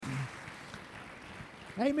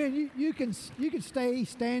Amen. You can stay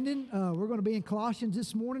standing. We're going to be in Colossians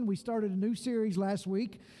this morning. We started a new series last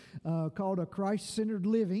week called A Christ-Centered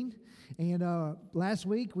Living. And last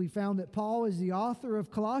week we found that Paul is the author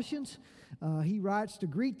of Colossians. He writes to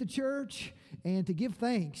greet the church and to give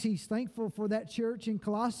thanks. He's thankful for that church in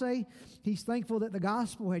Colossae. He's thankful that the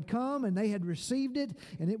gospel had come and they had received it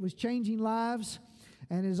and it was changing lives.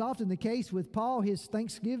 And as often the case with Paul, his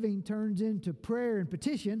thanksgiving turns into prayer and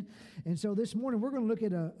petition. And so this morning we're going to look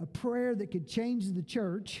at a prayer that could change the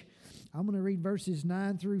church. I'm going to read verses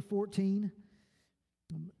 9 through 14.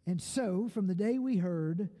 And so, from the day we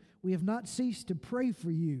heard, we have not ceased to pray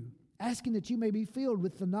for you, asking that you may be filled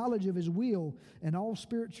with the knowledge of His will and all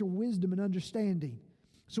spiritual wisdom and understanding,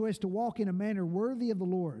 so as to walk in a manner worthy of the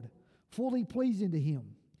Lord, fully pleasing to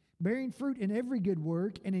Him, bearing fruit in every good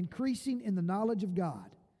work and increasing in the knowledge of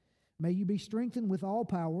God. May you be strengthened with all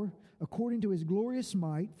power, according to His glorious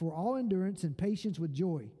might, for all endurance and patience with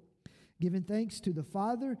joy, giving thanks to the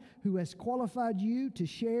Father who has qualified you to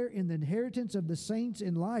share in the inheritance of the saints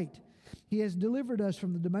in light. He has delivered us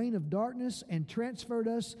from the domain of darkness and transferred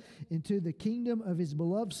us into the kingdom of His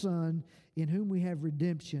beloved Son, in whom we have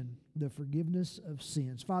redemption, the forgiveness of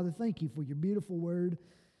sins. Father, thank you for your beautiful word.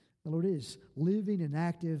 The Lord is living and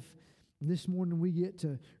active. This morning we get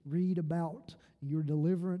to read about your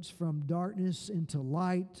deliverance from darkness into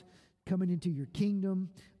light, coming into your kingdom,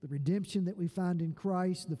 the redemption that we find in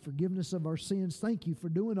Christ, the forgiveness of our sins. Thank you for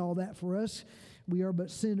doing all that for us. We are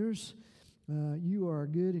but sinners. You are a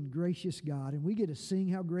good and gracious God, and we get to sing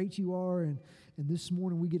how great you are, and this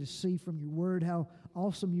morning we get to see from your word how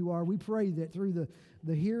awesome you are. We pray that through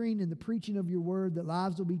the hearing and the preaching of your word that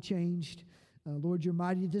lives will be changed. Lord, you're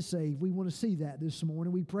mighty to save. We want to see that this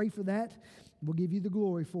morning. We pray for that. We'll give you the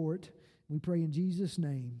glory for it. We pray in Jesus'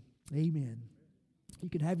 name. Amen. You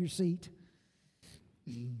can have your seat.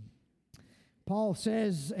 Paul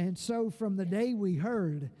says, and so from the day we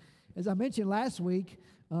heard, as I mentioned last week,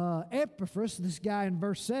 Epaphras, this guy in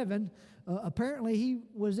verse 7, apparently he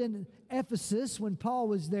was in Ephesus when Paul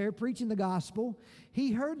was there preaching the gospel.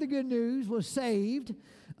 He heard the good news, was saved,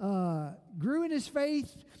 grew in his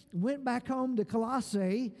faith, went back home to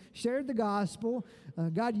Colossae, shared the gospel.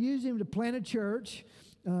 God used him to plant a church.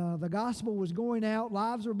 The gospel was going out.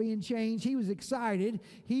 Lives were being changed. He was excited.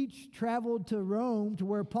 He traveled to Rome, to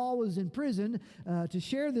where Paul was in prison, to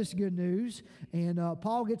share this good news. And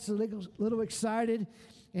Paul gets a little excited.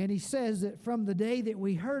 And he says that from the day that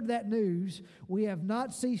we heard that news, we have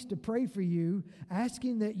not ceased to pray for you,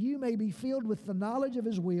 asking that you may be filled with the knowledge of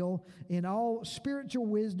His will in all spiritual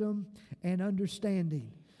wisdom and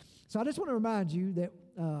understanding. So I just want to remind you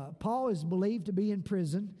that Paul is believed to be in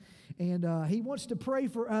prison, and he wants to pray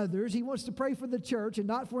for others. He wants to pray for the church and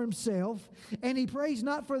not for himself. And he prays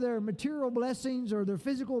not for their material blessings or their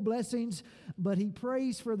physical blessings, but he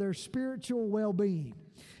prays for their spiritual well-being.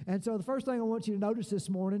 And so the first thing I want you to notice this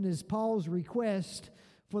morning is Paul's request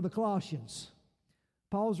for the Colossians.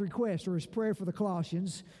 Paul's request, or his prayer for the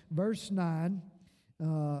Colossians, verse 9,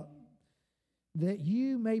 that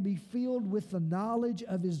you may be filled with the knowledge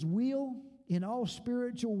of His will in all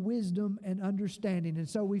spiritual wisdom and understanding. And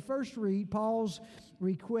so we first read Paul's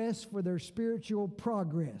request for their spiritual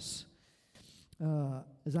progress.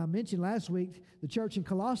 As I mentioned last week, the church in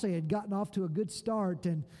Colossae had gotten off to a good start,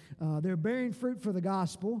 and they're bearing fruit for the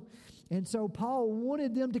gospel. And so Paul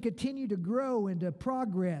wanted them to continue to grow and to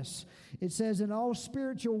progress. It says in all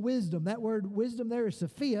spiritual wisdom. That word wisdom there is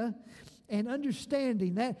Sophia. And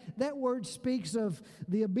understanding, that word speaks of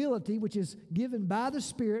the ability which is given by the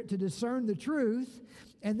Spirit to discern the truth,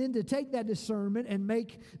 and then to take that discernment and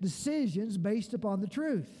make decisions based upon the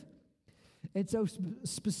truth. And so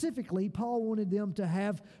specifically, Paul wanted them to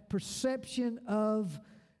have perception of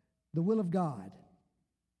the will of God.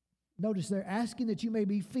 Notice they're asking that you may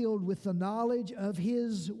be filled with the knowledge of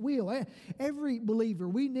His will. Every believer,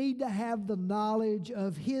 we need to have the knowledge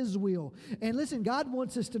of His will. And listen, God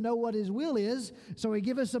wants us to know what His will is, so He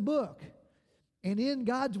gave us a book. And in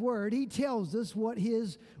God's Word, He tells us what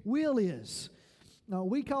His will is. Now,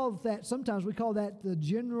 sometimes we call that the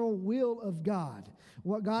general will of God,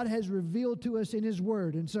 what God has revealed to us in His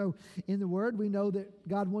Word. And so in the Word, we know that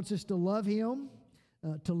God wants us to love Him,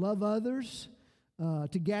 to love others,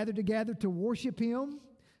 to gather together to worship Him,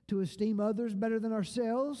 to esteem others better than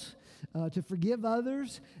ourselves, to forgive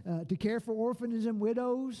others, to care for orphans and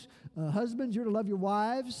widows. Husbands, you're to love your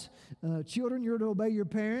wives. Children, you're to obey your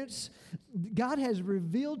parents. God has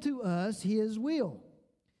revealed to us His will.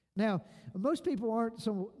 Now, most people aren't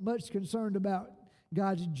so much concerned about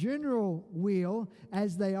God's general will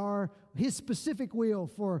as they are His specific will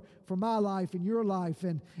for my life and your life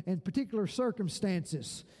and particular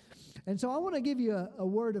circumstances. And so I want to give you a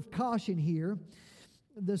word of caution here.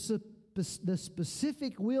 The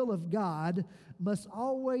specific will of God must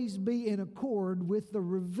always be in accord with the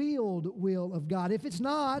revealed will of God. If it's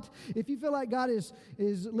not, if you feel like God is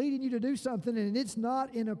leading you to do something and it's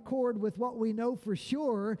not in accord with what we know for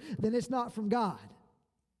sure, then it's not from God.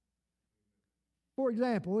 For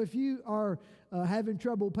example, if you are having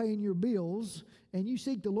trouble paying your bills and you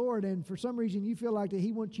seek the Lord and for some reason you feel like that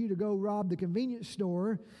He wants you to go rob the convenience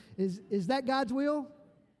store, is that God's will?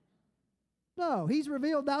 No, He's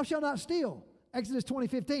revealed, thou shalt not steal. Exodus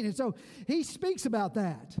 20:15. And so He speaks about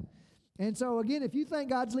that. And so again, if you think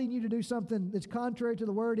God's leading you to do something that's contrary to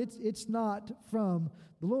the Word, it's not from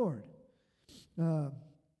the Lord.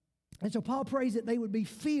 And so Paul prays that they would be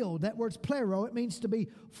filled. That word's plero. It means to be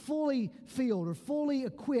fully filled or fully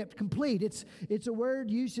equipped, complete. It's a word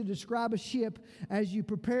used to describe a ship as you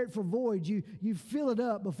prepare it for voyage. You fill it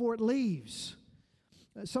up before it leaves.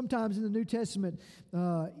 Sometimes in the New Testament,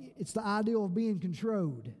 it's the ideal of being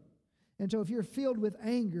controlled. And so if you're filled with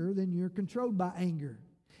anger, then you're controlled by anger.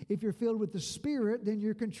 If you're filled with the Spirit, then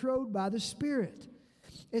you're controlled by the Spirit.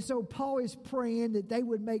 And so Paul is praying that they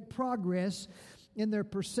would make progress in their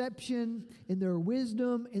perception, in their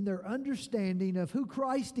wisdom, in their understanding of who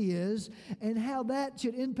Christ is and how that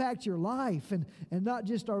should impact your life, and not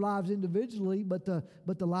just our lives individually, but the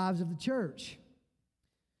lives of the church.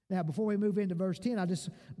 Now, before we move into verse 10, I just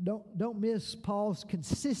don't miss Paul's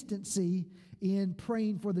consistency in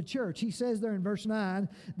praying for the church. He says there in verse 9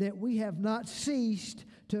 that we have not ceased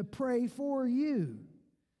to pray for you.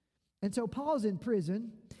 And so Paul's in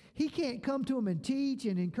prison. He can't come to them and teach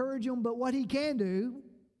and encourage them, but what he can do,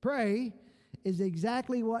 pray, is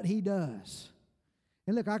exactly what he does.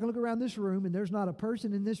 And look, I can look around this room, and there's not a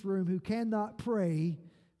person in this room who cannot pray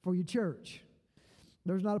for your church.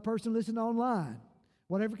 There's not a person listening online.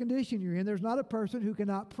 Whatever condition you're in, there's not a person who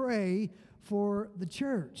cannot pray for the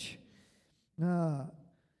church.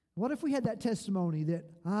 What if we had that testimony that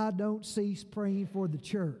I don't cease praying for the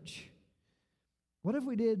church? What if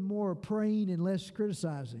we did more praying and less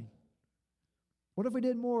criticizing? What if we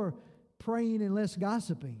did more praying and less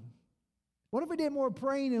gossiping? What if we did more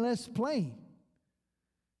praying and less playing?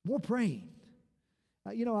 More praying.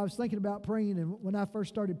 I was thinking about praying, and when I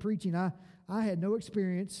first started preaching, I had no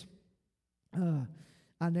experience.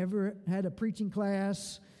 I never had a preaching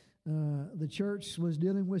class. The church was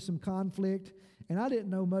dealing with some conflict, and I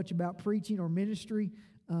didn't know much about preaching or ministry.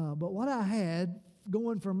 But what I had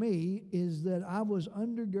going for me is that I was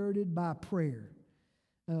undergirded by prayer.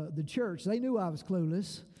 The church, they knew I was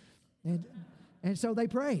clueless, and so they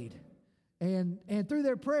prayed. And through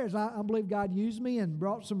their prayers, I believe God used me and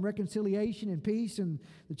brought some reconciliation and peace, and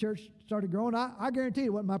the church started growing. I guarantee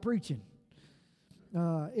it wasn't my preaching.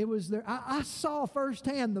 It was there. I saw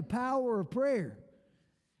firsthand the power of prayer.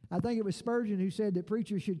 I think it was Spurgeon who said that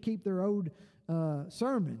preachers should keep their old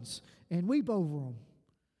sermons and weep over them.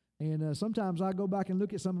 And sometimes I go back and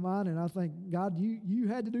look at some of mine, and I think, God, you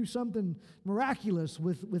had to do something miraculous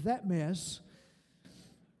with that mess.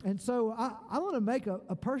 And so I want to make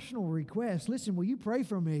a personal request. Listen, will you pray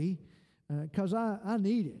for me? Because I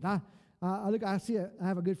need it. I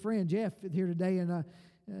have a good friend, Jeff, here today, and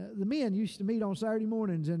the men used to meet on Saturday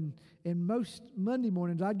mornings, and most Monday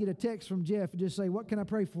mornings I'd get a text from Jeff and just say, what can I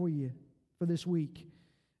pray for you for this week?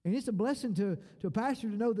 And it's a blessing to a pastor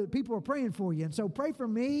to know that people are praying for you. And so pray for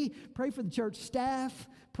me, pray for the church staff,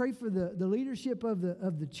 pray for the leadership of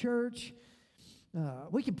the church.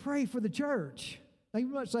 We can pray for the church. Now you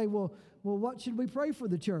might say, well, what should we pray for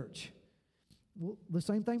the church? Well, the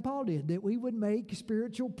same thing Paul did, that we would make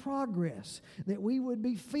spiritual progress, that we would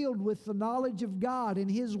be filled with the knowledge of God and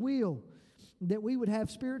His will, that we would have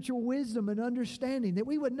spiritual wisdom and understanding, that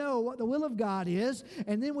we would know what the will of God is,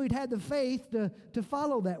 and then we'd have the faith to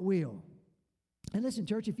follow that will. And listen,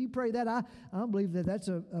 church, if you pray that, I believe that that's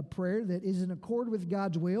a prayer that is in accord with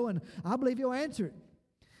God's will, and I believe He'll answer it.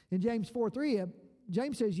 In James 4:3,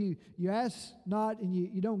 James says you ask not and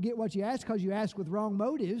you don't get what you ask because you ask with wrong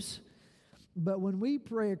motives. But when we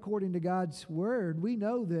pray according to God's word, we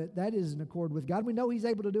know that is in accord with God. We know He's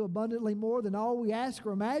able to do abundantly more than all we ask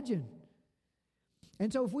or imagine.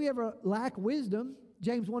 And so if we ever lack wisdom,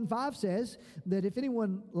 James 1:5 says that if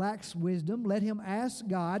anyone lacks wisdom, let him ask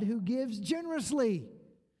God, who gives generously.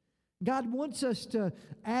 God wants us to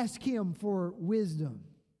ask Him for wisdom.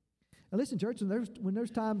 Now listen, church, when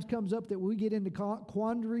there's times comes up that we get into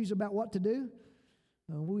quandaries about what to do,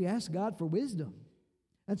 we ask God for wisdom.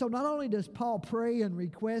 And so not only does Paul pray and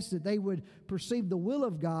request that they would perceive the will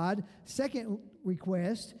of God, second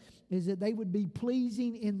request is that they would be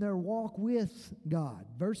pleasing in their walk with God.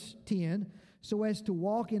 Verse 10, so as to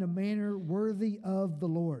walk in a manner worthy of the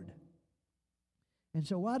Lord. And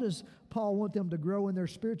so why does Paul want them to grow in their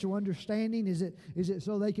spiritual understanding? Is it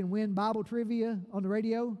so they can win Bible trivia on the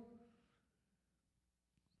radio?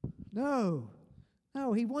 No.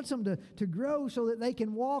 No, he wants them to grow so that they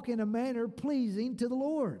can walk in a manner pleasing to the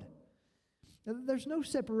Lord. There's no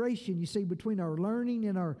separation, you see, between our learning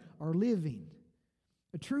and our living.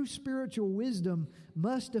 A true spiritual wisdom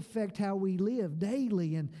must affect how we live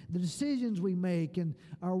daily and the decisions we make and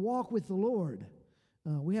our walk with the Lord.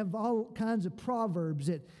 We have all kinds of proverbs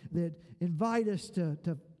that invite us to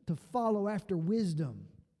follow after wisdom.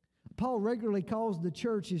 Paul regularly calls the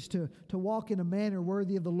churches to walk in a manner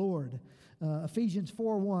worthy of the Lord. Ephesians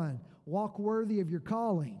 4:1, walk worthy of your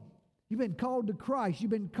calling. You've been called to Christ. You've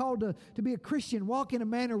been called to be a Christian. Walk in a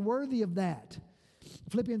manner worthy of that.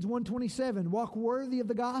 Philippians 1:27, walk worthy of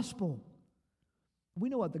the gospel. We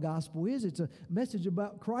know what the gospel is. It's a message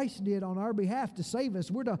about Christ did on our behalf to save us.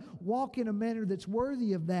 We're to walk in a manner that's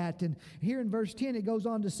worthy of that. And here in verse 10, it goes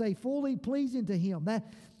on to say, fully pleasing to Him.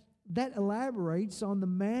 That elaborates on the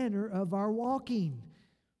manner of our walking.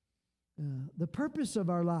 The purpose of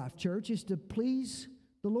our life, church, is to please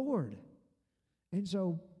the Lord. And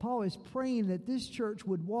so Paul is praying that this church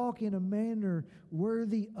would walk in a manner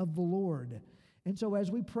worthy of the Lord. And so as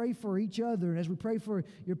we pray for each other, and as we pray for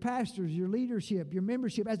your pastors, your leadership, your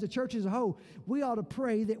membership, as the church as a whole, we ought to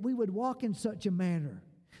pray that we would walk in such a manner,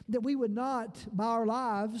 that we would not, by our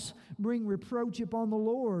lives, bring reproach upon the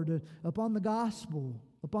Lord, upon the gospel,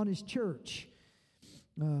 upon His church.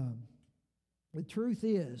 The truth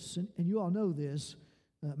is, and you all know this,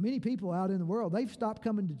 many people out in the world, they've stopped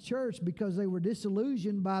coming to church because they were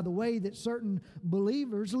disillusioned by the way that certain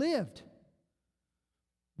believers lived.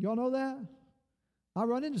 Y'all know that? I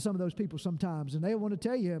run into some of those people sometimes, and they want to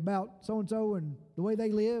tell you about so-and-so and the way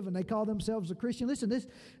they live, and they call themselves a Christian. Listen,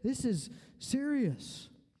 this is serious.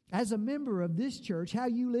 As a member of this church, how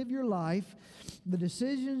you live your life, the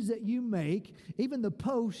decisions that you make, even the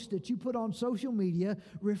posts that you put on social media,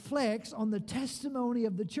 reflects on the testimony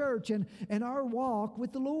of the church and our walk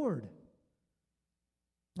with the Lord.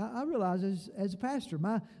 I realize as a pastor,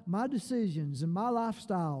 my decisions and my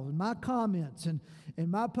lifestyle and my comments and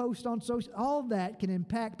my posts on social, all that can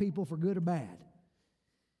impact people for good or bad.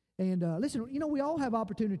 And listen, we all have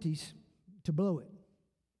opportunities to blow it.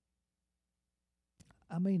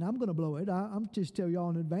 I mean, I'm going to blow it. I'm just tell y'all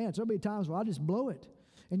in advance. There'll be times where I just blow it.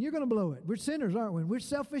 And you're going to blow it. We're sinners, aren't we? We're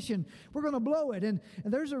selfish and we're going to blow it. And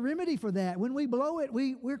there's a remedy for that. When we blow it,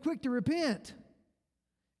 we're quick to repent.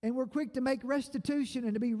 And we're quick to make restitution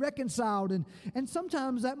and to be reconciled. And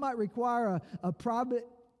sometimes that might require a private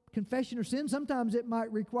confession of sin. Sometimes it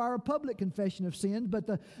might require a public confession of sin. But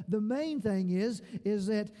the main thing is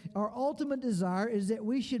that our ultimate desire is that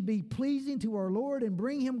we should be pleasing to our Lord and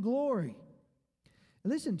bring Him glory.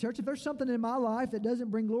 And listen, church, if there's something in my life that doesn't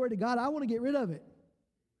bring glory to God, I want to get rid of it.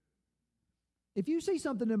 If you see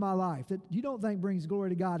something in my life that you don't think brings glory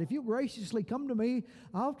to God, if you graciously come to me,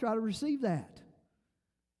 I'll try to receive that.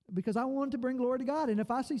 Because I want to bring glory to God. And if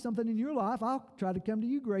I see something in your life, I'll try to come to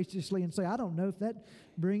you graciously and say, I don't know if that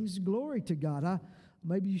brings glory to God.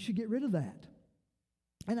 Maybe you should get rid of that.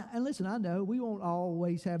 And listen, I know we won't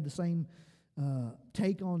always have the same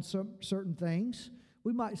take on certain things.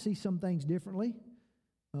 We might see some things differently.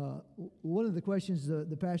 One of the questions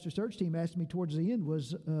the pastor search team asked me towards the end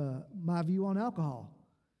was my view on alcohol.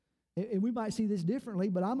 And we might see this differently,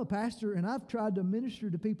 but I'm a pastor, and I've tried to minister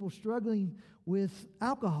to people struggling with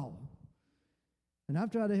alcohol. And I've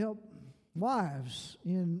tried to help wives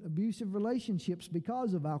in abusive relationships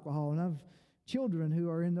because of alcohol. And I've children who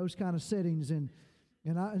are in those kind of settings. And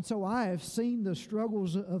so I have seen the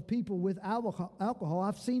struggles of people with alcohol.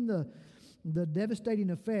 I've seen the devastating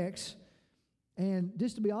effects. And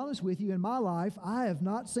just to be honest with you, in my life, I have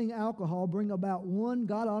not seen alcohol bring about one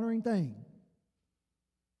God-honoring thing.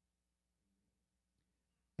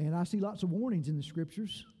 And I see lots of warnings in the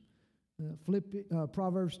Scriptures.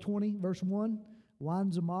 Proverbs 20, verse 1,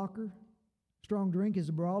 wine's a mocker, strong drink is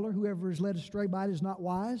a brawler. Whoever is led astray by it is not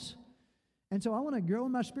wise. And so I want to grow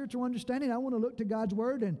in my spiritual understanding. I want to look to God's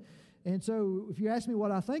Word. And so if you ask me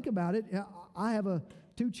what I think about it, I have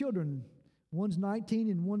two children. One's 19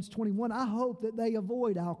 and one's 21. I hope that they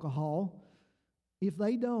avoid alcohol. If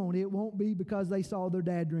they don't, it won't be because they saw their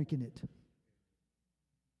dad drinking it.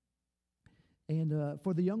 And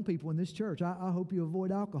for the young people in this church, I hope you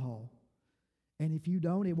avoid alcohol. And if you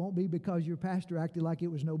don't, it won't be because your pastor acted like it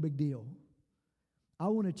was no big deal. I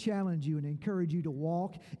want to challenge you and encourage you to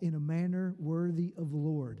walk in a manner worthy of the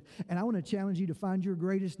Lord. And I want to challenge you to find your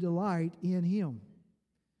greatest delight in Him.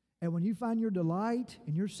 And when you find your delight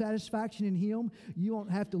and your satisfaction in Him, you won't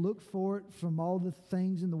have to look for it from all the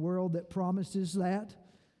things in the world that promises that.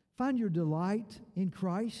 find your delight in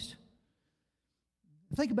Christ?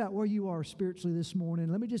 Think about where you are spiritually this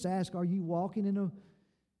morning. Let me just ask, are you walking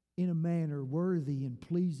in a manner worthy and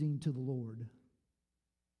pleasing to the Lord?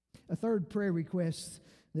 A third prayer request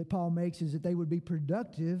that Paul makes is that they would be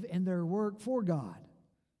productive in their work for God.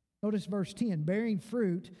 Notice verse 10, bearing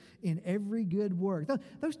fruit in every good work.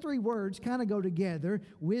 Those three words kind of go together: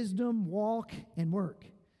 wisdom, walk, and work.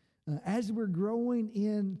 As we're growing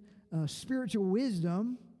in spiritual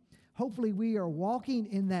wisdom, hopefully we are walking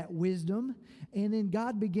in that wisdom, and then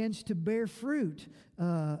God begins to bear fruit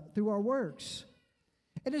through our works.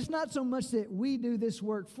 And it's not so much that we do this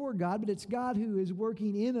work for God, but it's God who is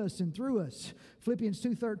working in us and through us. Philippians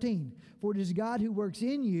 2:13, for it is God who works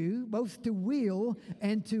in you, both to will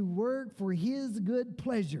and to work for His good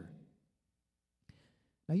pleasure.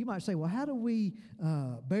 Now you might say, well, how do we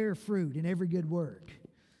bear fruit in every good work?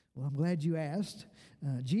 Well, I'm glad you asked.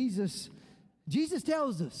 Jesus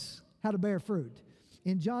tells us how to bear fruit.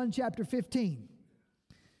 In John chapter 15,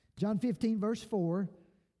 John 15 verse 4,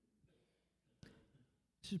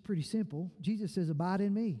 this is pretty simple. Jesus says, abide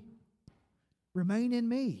in me. Remain in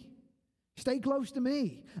me. Stay close to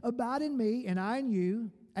me. Abide in me and I in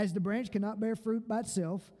you, as the branch cannot bear fruit by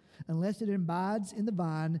itself unless it abides in the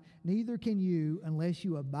vine, neither can you unless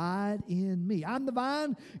you abide in me. I'm the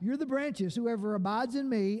vine, you're the branches. Whoever abides in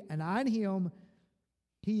me and I in him,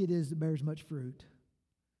 he it is that bears much fruit.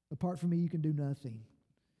 Apart from me, you can do nothing.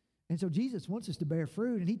 And so Jesus wants us to bear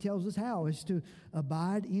fruit, and He tells us how, is to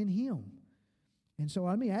abide in Him. And so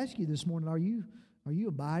let me ask you this morning, are you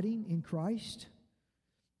abiding in Christ?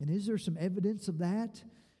 And is there some evidence of that?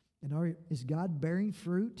 And is God bearing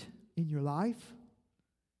fruit in your life?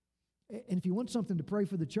 And if you want something to pray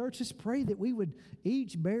for the church, just pray that we would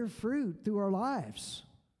each bear fruit through our lives.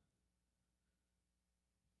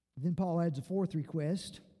 Then Paul adds a fourth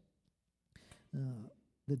request,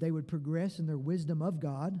 that they would progress in their wisdom of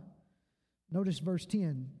God. Notice verse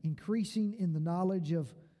 10, increasing in the knowledge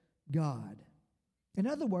of God. In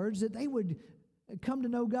other words, that they would come to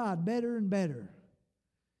know God better and better.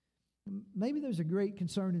 Maybe there's a great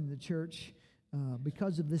concern in the church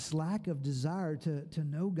because of this lack of desire to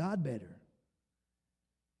know God better.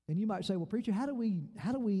 And you might say, well, preacher, how do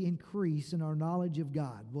we increase in our knowledge of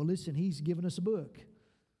God? Well, listen, He's given us a book.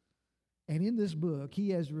 And in this book,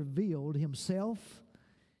 He has revealed Himself,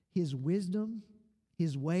 His wisdom,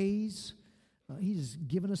 His ways. He's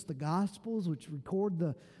given us the Gospels, which record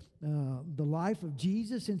the life of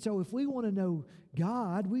Jesus. And so if we want to know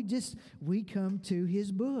God, we come to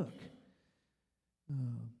His book.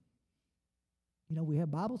 We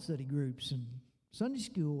have Bible study groups and Sunday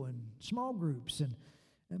school and small groups. And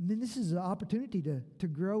this is an opportunity to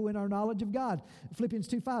grow in our knowledge of God. Philippians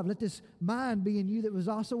 2:5, let this mind be in you that was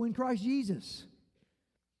also in Christ Jesus.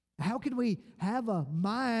 How can we have a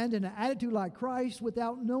mind and an attitude like Christ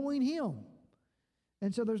without knowing Him?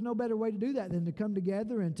 And so there's no better way to do that than to come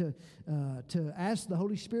together and to ask the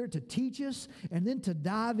Holy Spirit to teach us, and then to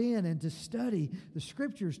dive in and to study the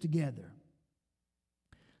Scriptures together.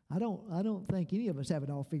 I don't think any of us have it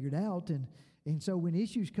all figured out, and so when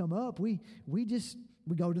issues come up, we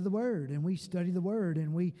go to the Word and we study the Word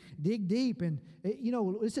and we dig deep. And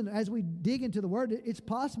listen, as we dig into the Word, it's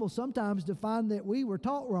possible sometimes to find that we were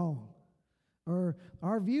taught wrong, or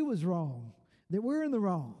our view was wrong, that we're in the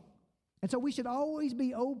wrong. And so we should always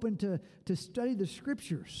be open to study the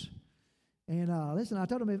Scriptures. And listen, I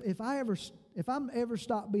told him if I'm ever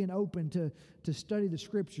stopped being open to study the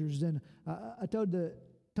Scriptures, then I told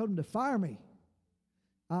him to fire me.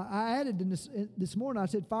 I added in this morning, I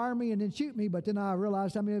said, fire me and then shoot me. But then I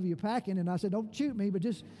realized how many of you are packing, and I said, don't shoot me, but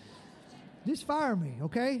just fire me,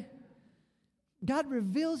 okay? God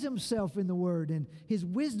reveals Himself in the Word and His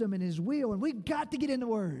wisdom and His will, and we've got to get in the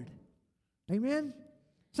Word. Amen?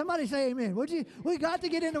 Somebody say amen. We got to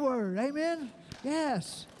get in the Word. Amen?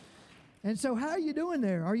 Yes. And so how are you doing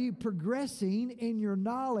there? Are you progressing in your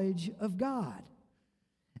knowledge of God?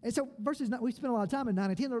 And so verses 9, we spent a lot of time in 9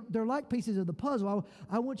 and 10. They're like pieces of the puzzle.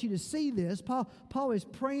 I want you to see this. Paul is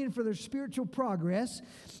praying for their spiritual progress.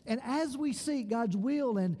 And as we seek God's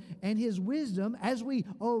will and His wisdom, as we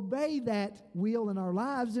obey that will in our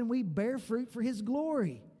lives, then we bear fruit for His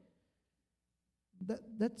glory.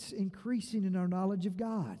 That's increasing in our knowledge of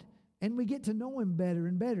God. And we get to know Him better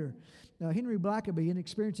and better. Henry Blackaby, in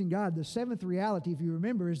Experiencing God, the seventh reality, if you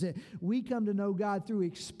remember, is that we come to know God through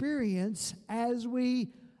experience as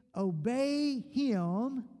we obey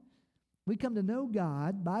Him. We come to know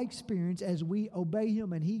God by experience as we obey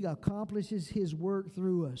Him, and He accomplishes His work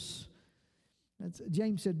through us.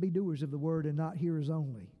 James said, be doers of the word and not hearers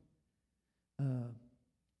only.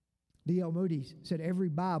 D.L. Moody said every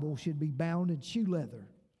Bible should be bound in shoe leather.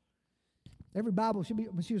 Every Bible should be,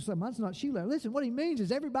 she was saying, mine's not shoe leather. Listen, what he means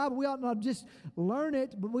is every Bible, we ought not just learn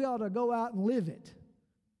it, but we ought to go out and live it.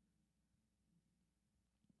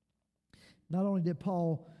 Not only did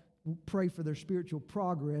Paul pray for their spiritual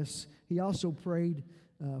progress, he also prayed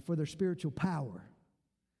for their spiritual power.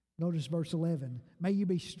 Notice verse 11. May you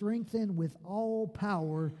be strengthened with all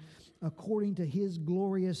power according to his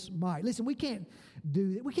glorious might. Listen, we can't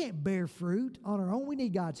do that. We can't bear fruit on our own. We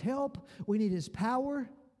need God's help. We need his power.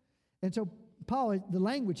 And so Paul, the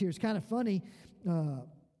language here is kind of funny.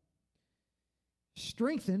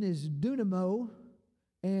 Strengthen is dunamo,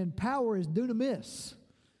 and power is dunamis.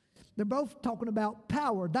 They're both talking about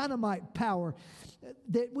power, dynamite power,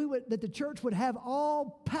 that the church would have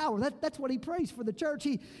all power. That's what he prays for the church.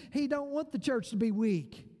 He don't want the church to be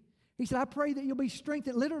weak. He said, I pray that you'll be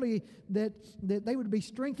strengthened, literally, that they would be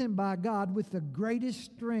strengthened by God with the greatest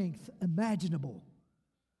strength imaginable.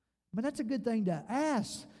 But that's a good thing to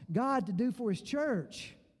ask God to do for his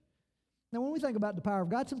church. Now, when we think about the power of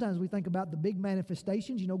God, sometimes we think about the big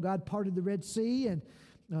manifestations. You know, God parted the Red Sea, and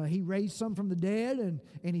he raised some from the dead,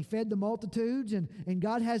 and he fed the multitudes, and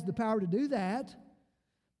God has the power to do that.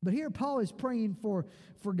 But here Paul is praying for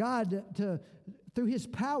God to through his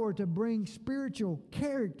power, to bring spiritual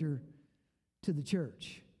character to the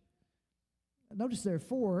church. Notice,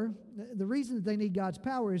 therefore, the reason that they need God's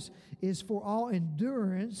power is for all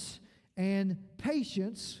endurance and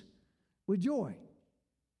patience with joy.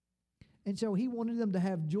 And so he wanted them to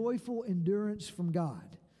have joyful endurance from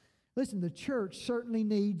God. Listen, the church certainly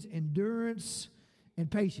needs endurance and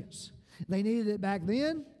patience. They needed it back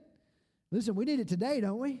then. Listen, we need it today,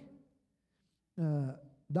 don't we?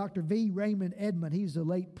 Dr. V. Raymond Edmond, he's the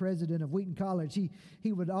late president of Wheaton College.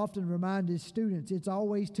 He would often remind his students, it's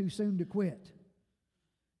always too soon to quit.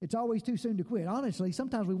 It's always too soon to quit. Honestly,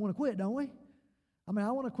 sometimes we want to quit, don't we? I mean,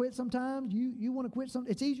 I want to quit sometimes. You want to quit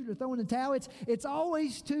sometimes. It's easier to throw in the towel. It's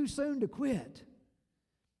always too soon to quit.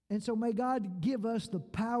 And so may God give us the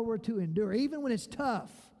power to endure, even when it's tough.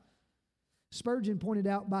 Spurgeon pointed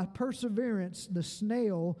out, by perseverance, the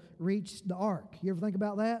snail reached the ark. You ever think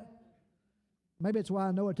about that? Maybe it's why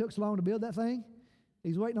Noah took so long to build that thing.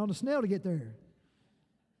 He's waiting on the snail to get there.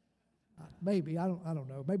 Maybe. I don't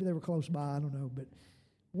know. Maybe they were close by. I don't know. But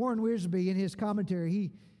Warren Wiersbe, in his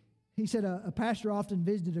commentary, he said a pastor often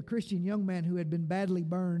visited a Christian young man who had been badly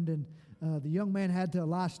burned, and the young man had to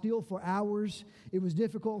lie still for hours. It was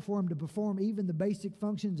difficult for him to perform even the basic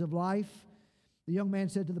functions of life. The young man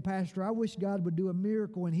said to the pastor, I wish God would do a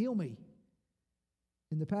miracle and heal me.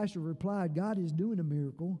 And the pastor replied, God is doing a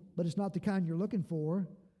miracle, but it's not the kind you're looking for.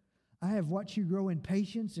 I have watched you grow in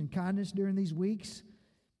patience and kindness during these weeks.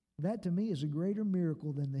 That to me is a greater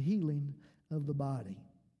miracle than the healing of the body.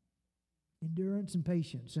 Endurance and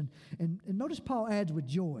patience. And notice Paul adds with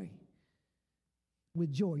joy.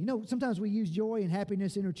 With joy. You know, sometimes we use joy and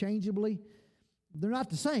happiness interchangeably. They're not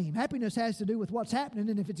the same. Happiness has to do with what's happening,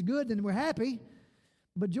 and if it's good, then we're happy.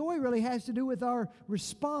 But joy really has to do with our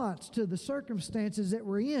response to the circumstances that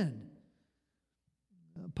we're in.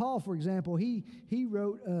 Paul, for example, he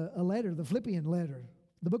wrote a letter, the Philippian letter.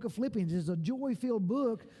 The book of Philippians is a joy-filled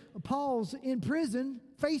book. Paul's in prison,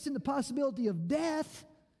 facing the possibility of death,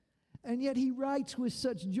 and yet he writes with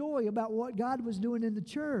such joy about what God was doing in the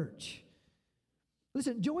church.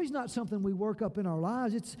 Listen, joy is not something we work up in our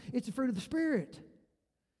lives. It's a fruit of the Spirit.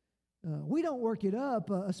 We don't work it up,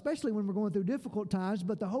 especially when we're going through difficult times,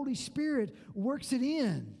 but the Holy Spirit works it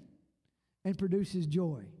in and produces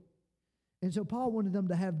joy. And so Paul wanted them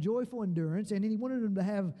to have joyful endurance, and he wanted them to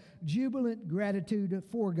have jubilant gratitude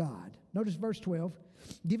for God. Notice verse 12,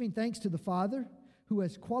 giving thanks to the Father who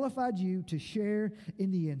has qualified you to share in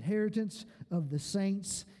the inheritance of the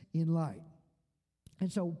saints in light.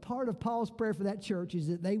 And so part of Paul's prayer for that church is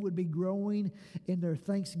that they would be growing in their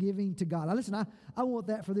thanksgiving to God. Now listen, I want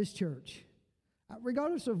that for this church.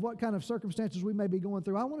 Regardless of what kind of circumstances we may be going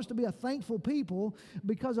through, I want us to be a thankful people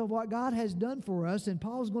because of what God has done for us, and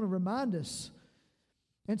Paul's going to remind us.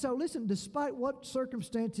 And so listen, despite what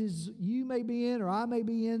circumstances you may be in or I may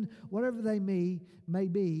be in, whatever they may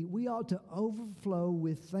be, we ought to overflow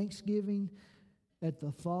with thanksgiving at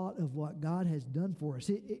the thought of what God has done for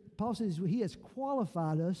us. Paul says he has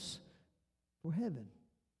qualified us for heaven.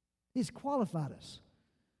 He's qualified us.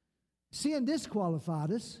 Sin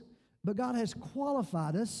disqualified us, but God has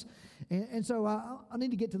qualified us. And so I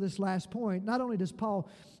need to get to this last point. Not only does Paul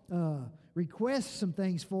request some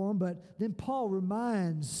things for them, but then Paul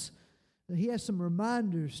reminds, he has some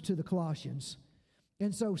reminders to the Colossians.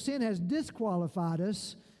 And so sin has disqualified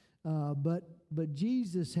us, but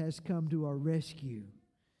Jesus has come to our rescue.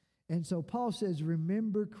 And so Paul says,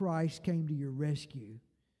 remember Christ came to your rescue.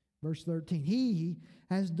 Verse 13, He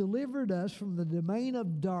has delivered us from the domain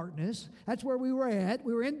of darkness. That's where we were at.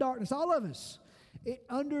 We were in darkness, all of us.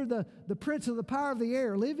 Under the prince of the power of the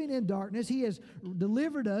air, living in darkness. He has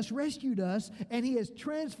delivered us, rescued us, and He has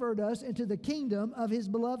transferred us into the kingdom of His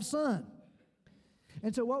beloved Son.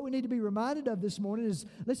 And so what we need to be reminded of this morning is,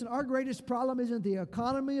 listen, our greatest problem isn't the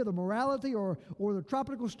economy or the morality or the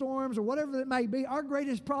tropical storms or whatever it may be. Our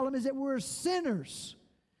greatest problem is that we're sinners.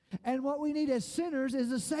 And what we need as sinners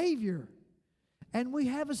is a Savior. And we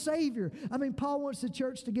have a Savior. I mean, Paul wants the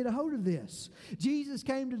church to get a hold of this. Jesus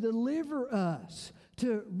came to deliver us,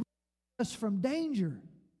 to rid us from danger.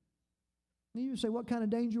 And you say, what kind of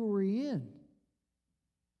danger were we in?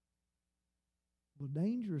 Well,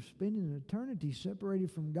 danger of spending an eternity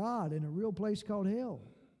separated from God in a real place called hell.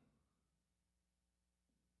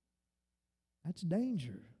 That's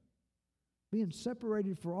danger. Being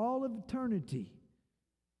separated for all of eternity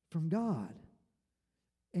from God.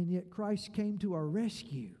 And yet Christ came to our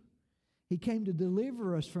rescue. He came to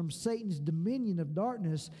deliver us from Satan's dominion of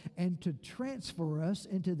darkness and to transfer us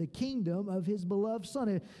into the kingdom of His beloved Son.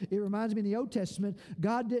 It reminds me in the Old Testament,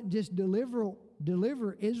 God didn't just deliver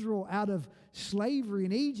Israel out of slavery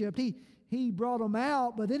in Egypt. He brought them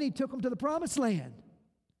out, but then He took them to the promised land.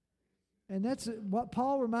 And that's what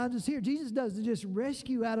Paul reminds us here. Jesus doesn't just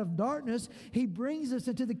rescue out of darkness. He brings us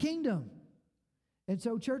into the kingdom. And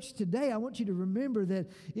so, church, today I want you to remember that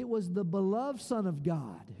it was the beloved Son of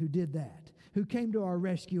God who did that, who came to our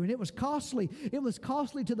rescue. And it was costly. It was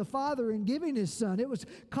costly to the Father in giving His Son. It was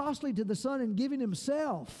costly to the Son in giving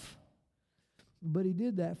Himself. But He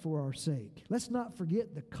did that for our sake. Let's not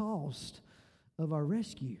forget the cost of our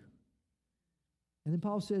rescue. And then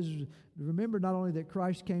Paul says, remember not only that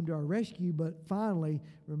Christ came to our rescue, but finally,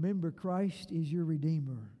 remember Christ is your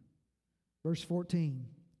Redeemer. Verse 14.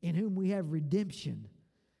 In whom we have redemption,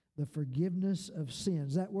 the forgiveness of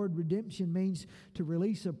sins. That word redemption means to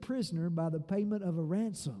release a prisoner by the payment of a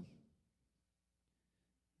ransom.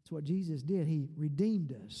 That's what Jesus did. He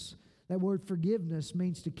redeemed us. That word forgiveness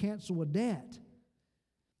means to cancel a debt.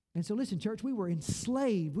 And so listen, church, we were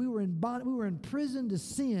enslaved. We were in bond, we were in prison to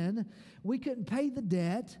sin. We couldn't pay the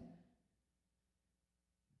debt.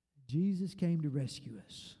 Jesus came to rescue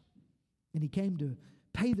us. And He came to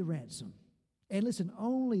pay the ransom. And listen,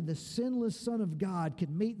 only the sinless Son of God could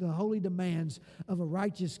meet the holy demands of a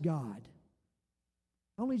righteous God.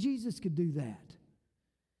 Only Jesus could do that.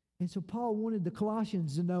 And so Paul wanted the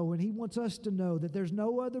Colossians to know, and he wants us to know, that there's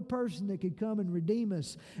no other person that could come and redeem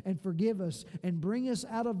us and forgive us and bring us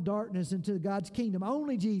out of darkness into God's kingdom.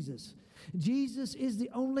 Only Jesus. Jesus is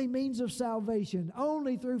the only means of salvation.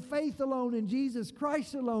 Only through faith alone in Jesus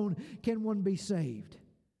Christ alone can one be saved.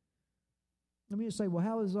 Let me just say, well,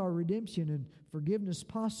 how is our redemption and forgiveness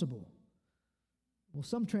possible? Well,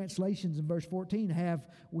 some translations in verse 14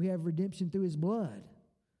 we have redemption through His blood.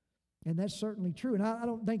 And that's certainly true. And I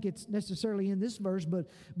don't think it's necessarily in this verse, but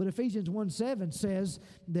Ephesians 1:7 says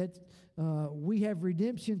that we have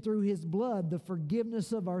redemption through His blood, the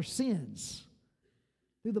forgiveness of our sins.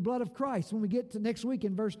 Through the blood of Christ. When we get to next week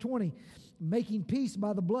in verse 20, making peace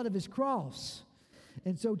by the blood of His cross.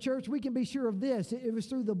 And so, church, we can be sure of this. It was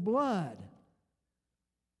through the blood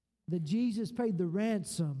that Jesus paid the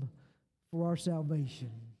ransom for our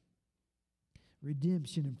salvation.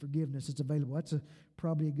 Redemption and forgiveness, it's available. That's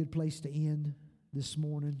probably a good place to end this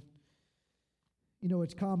morning. You know,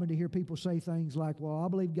 it's common to hear people say things like, well, I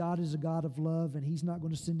believe God is a God of love and He's not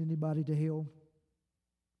going to send anybody to hell.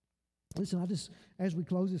 Listen, as we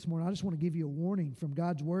close this morning, I just want to give you a warning from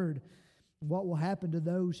God's Word. What will happen to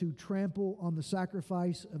those who trample on the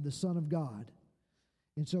sacrifice of the Son of God.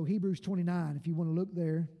 And so Hebrews 29, if you want to look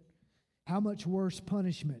there, how much worse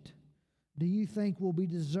punishment do you think will be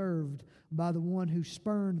deserved by the one who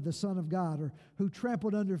spurned the Son of God, or who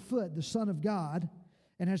trampled underfoot the Son of God,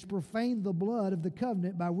 and has profaned the blood of the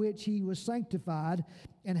covenant by which He was sanctified,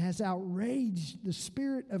 and has outraged the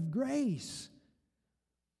Spirit of grace?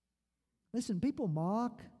 Listen, people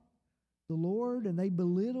mock the Lord, and they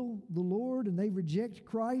belittle the Lord, and they reject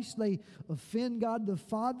Christ. They offend God the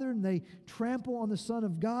Father, and they trample on the Son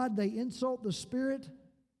of God. They insult the Spirit.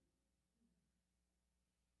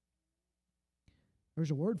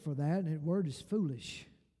 There's a word for that, and that word is foolish.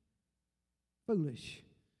 Foolish.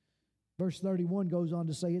 Verse 31 goes on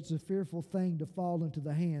to say it's a fearful thing to fall into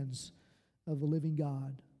the hands of the living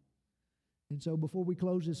God. And so before we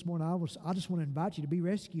close this morning, I just want to invite you to be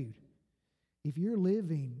rescued. If you're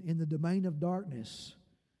living in the domain of darkness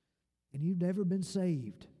and you've never been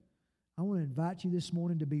saved, I want to invite you this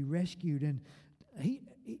morning to be rescued. And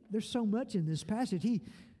there's so much in this passage.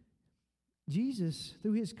 Jesus,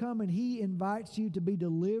 through His coming, He invites you to be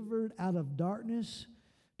delivered out of darkness,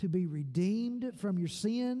 to be redeemed from your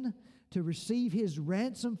sin, to receive His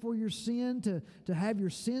ransom for your sin, to have your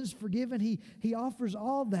sins forgiven. He offers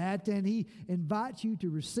all that, and He invites you to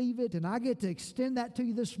receive it. And I get to extend that to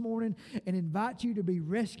you this morning and invite you to be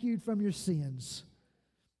rescued from your sins.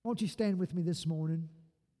 Won't you stand with me this morning?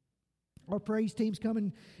 Our praise team's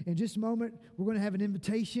coming in just a moment. We're going to have an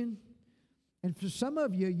invitation. And for some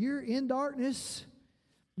of you, you're in darkness.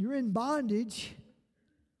 You're in bondage.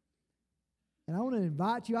 And I want to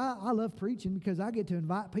invite you. I love preaching because I get to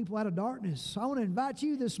invite people out of darkness. I want to invite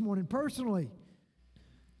you this morning personally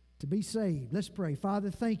to be saved. Let's pray. Father,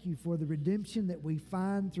 thank you for the redemption that we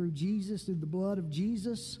find through Jesus, through the blood of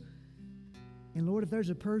Jesus. And Lord, if there's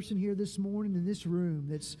a person here this morning in this room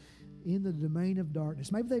that's in the domain of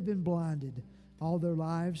darkness, maybe they've been blinded all their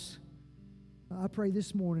lives, I pray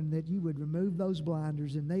this morning that you would remove those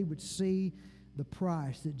blinders and they would see the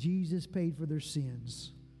price that Jesus paid for their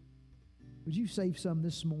sins. Would you save some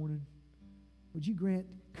this morning? Would you grant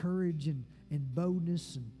courage and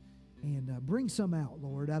boldness and bring some out,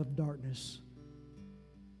 Lord, out of darkness?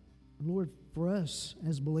 And Lord, for us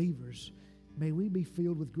as believers, may we be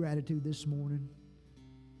filled with gratitude this morning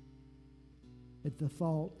at the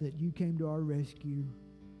thought that you came to our rescue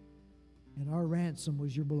and our ransom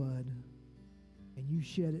was your blood and you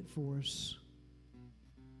shed it for us.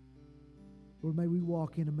 Lord, may we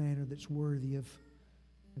walk in a manner that's worthy of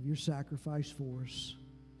your sacrifice for us.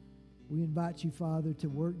 We invite you, Father, to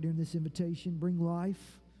work during this invitation. Bring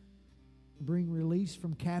life, bring release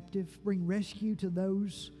from captive, bring rescue to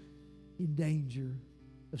those in danger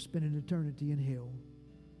of spending eternity in hell.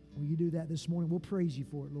 Will you do that this morning? We'll praise you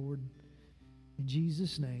for it, Lord. In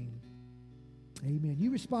Jesus' name, amen.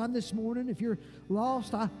 You respond this morning. If you're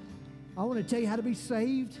lost, I want to tell you how to be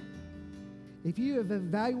saved. If you have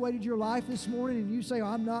evaluated your life this morning and you say, oh,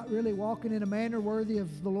 I'm not really walking in a manner worthy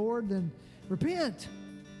of the Lord, then repent.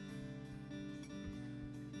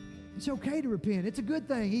 It's okay to repent. It's a good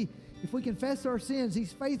thing. If we confess our sins,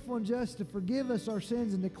 He's faithful and just to forgive us our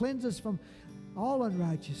sins and to cleanse us from all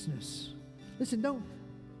unrighteousness. Listen,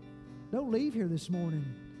 don't leave here this morning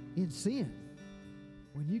in sin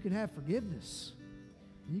when you can have forgiveness.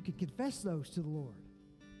 And you can confess those to the Lord.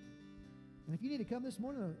 And if you need to come this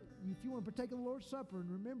morning, if you want to partake of the Lord's Supper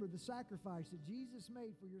and remember the sacrifice that Jesus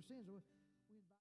made for your sins,